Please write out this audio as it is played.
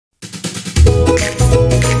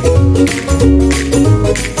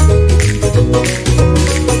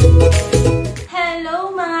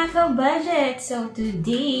Hello mga ka-budget! So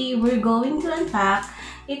today, we're going to unpack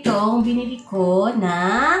itong binili ko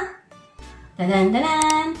na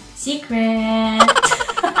tadan-tadan! Secret!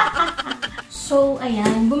 So,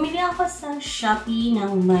 ayan. Bumili ako sa Shopee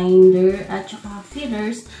ng binder at saka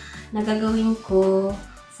fillers na gagawin ko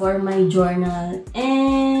for my journal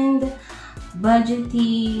and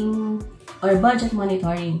budgeting or budget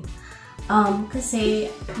monitoring. Kasi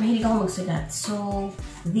mahilig ako magsulat. So,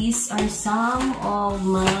 these are some of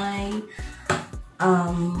my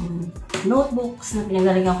notebooks na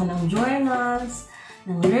pinaglalagyan ko ng journals,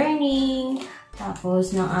 ng learning,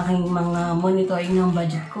 tapos ng aking mga monitoring ng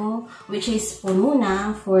budget ko, which is puno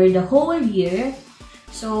na for the whole year.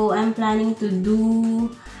 So, I'm planning to do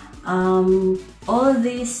all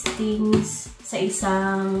these things sa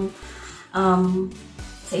isang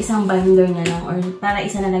binder na lang or para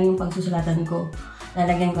isa na lang yung pagsusulatan ko.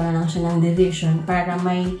 Lalagyan ko na lang siya ng division para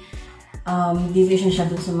may division siya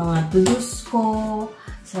dun sa mga to-dos ko,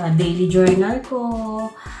 sa daily journal ko,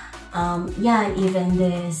 yan, even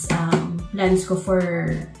this plans ko for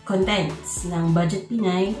contents ng Budget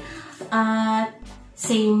Pinay at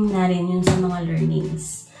same na rin yun sa mga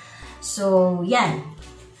learnings. So, yan.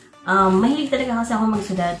 Mahilig talaga kasi ako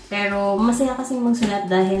magsulat, pero masaya kasi magsulat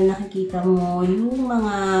dahil nakikita mo yung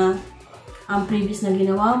mga previous na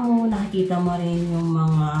ginawa mo, nakikita mo rin yung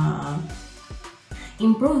mga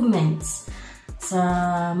improvements sa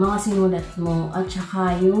mga sinulat mo at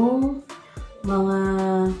saka yung mga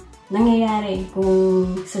nangyayari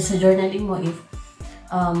kung sa journaling mo, if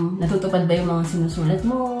natutupad ba yung mga sinusulat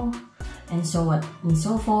mo and so what and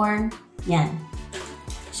so forth. Yan.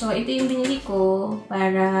 So, ito yung binili ko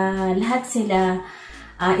para lahat sila,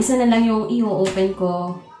 isa na lang yung i-open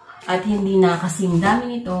ko at hindi na kasing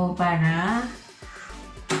dami nito para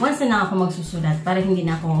once na lang ako magsusulat para hindi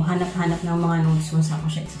na ako hanap-hanap ng mga notes kung saan ko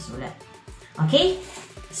siya isusulat. Okay?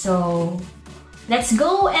 So, let's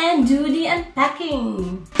go and do the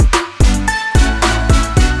unpacking!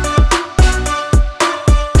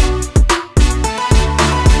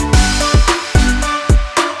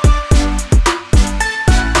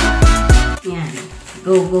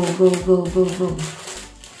 Go, go, go, go, go, go.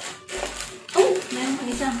 Oh, meron pa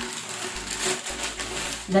isa.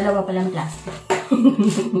 Dalawa palang plastic.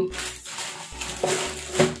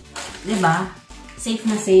 Diba? Safe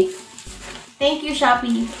na safe. Thank you,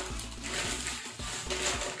 Shopee.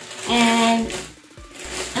 And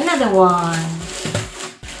another one.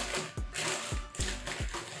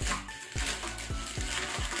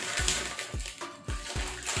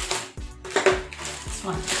 This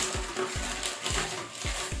one.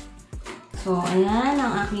 So, ayan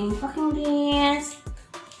ang aking packing list.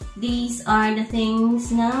 These are the things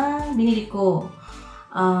na binili ko.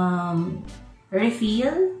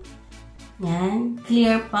 Refill. Yan.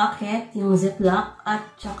 Clear pocket, yung ziplock. At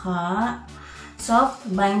saka, soft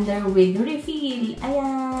binder with refill.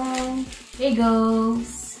 Ayan. Here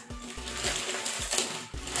goes.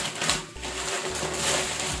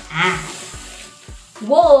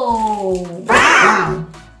 Whoa! Wow!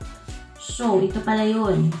 So, ito pala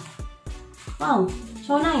yun. Wow,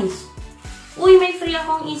 so nice. Uy, may free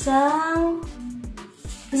akong isang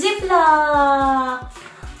ziplock.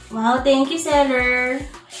 Wow, thank you, seller.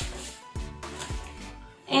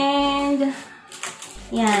 And,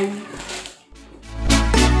 yan.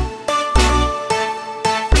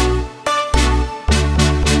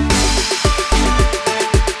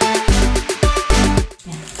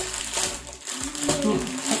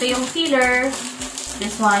 Ito yung filler.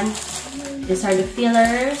 This one. These are the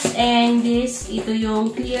fillers. And ito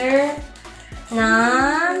yung clear na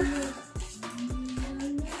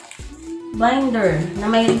binder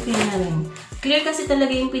na may refill na rin. Clear kasi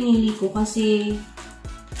talaga yung pinili ko kasi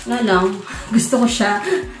nga lang, gusto ko siya.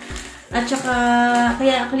 At saka,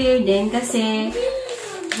 kaya clear din kasi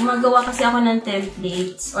gumagawa kasi ako ng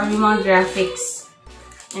templates or yung mga graphics.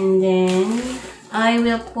 And then, I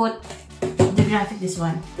will put the graphic, this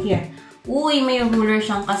one, here. Uy, may ruler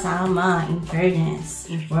siyang kasama. In fairness.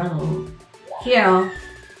 In follow. Here, oh.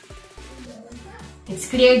 It's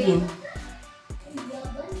clear din.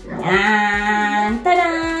 Yan.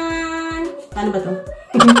 Tadaan! Paano ba to?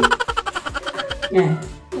 Yan.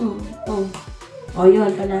 Oh,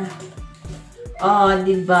 yun pala. Oh,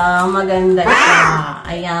 diba? Maganda siya.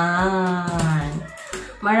 Ayan.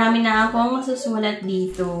 Marami na akong masusulat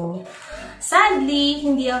dito. Sadly,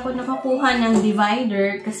 hindi ako nakakuha ng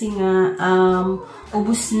divider kasi nga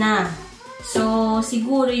ubos na. So,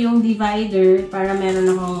 siguro yung divider para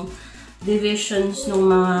meron akong divisions ng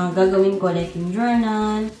mga gagawin ko like yung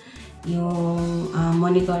journal yung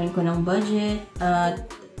monitoring ko ng budget, at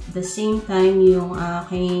the same time yung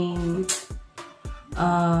aking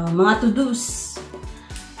mga to-dos.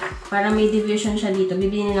 Para may division siya dito,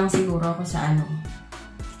 bibili na lang siguro ako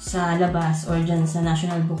sa labas or dyan sa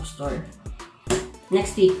National Bookstore.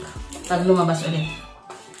 Next week, pag lumabas ulit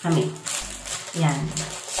kami. Yan.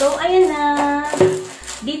 So, ayan na.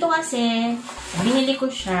 Dito kasi, binili ko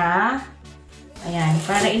siya. Ayan,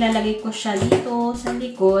 para ilalagay ko siya dito sa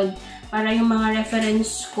likod. Para yung mga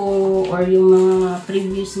reference ko or yung mga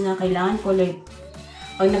previous na kailangan ko. Like,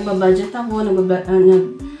 pag nagbabudget ako,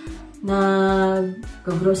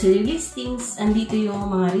 nag-grocery listings, andito yung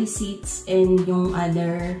mga receipts and yung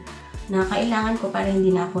other na kailangan ko para hindi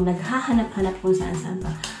na ako naghahanap-hanap kung saan-saan pa.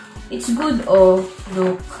 It's good, oh.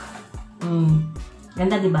 Look.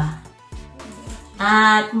 Ganda, diba?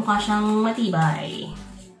 At mukha siyang matibay.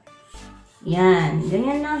 Yan.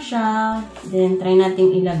 Ganyan lang siya. Then, try natin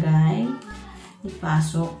ilagay.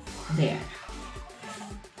 Ipasok. There.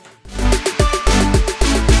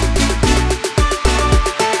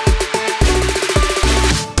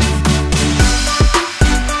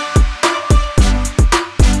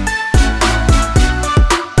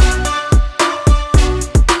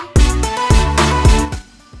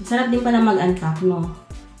 Sarap din pala mag-unpack, no?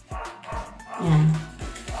 Yan.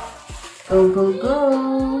 Go, go, go!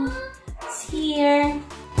 It's here!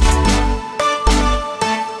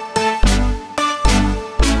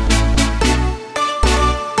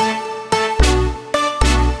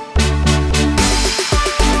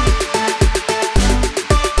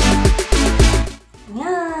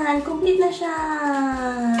 Yan! Complete na siya!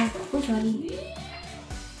 Oh, sorry.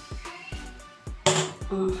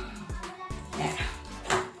 There.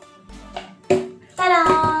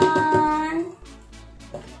 Tadaan!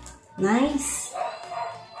 Nice!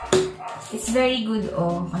 It's very good,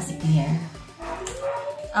 oh, kasi clear.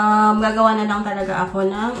 Gagawa na lang talaga ako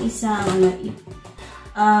ng isang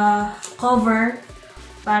cover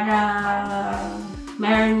para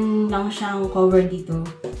meron lang siyang cover dito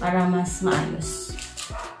para mas maayos.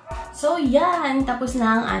 So, yan! Tapos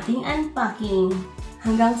na ang ating unpacking.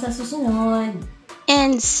 Hanggang sa susunod!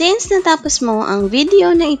 And since natapos mo ang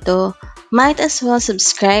video na ito, might as well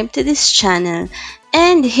subscribe to this channel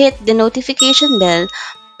and hit the notification bell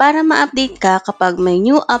para ma-update ka kapag may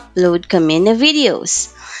new upload kami na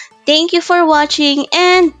videos. Thank you for watching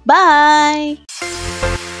and bye!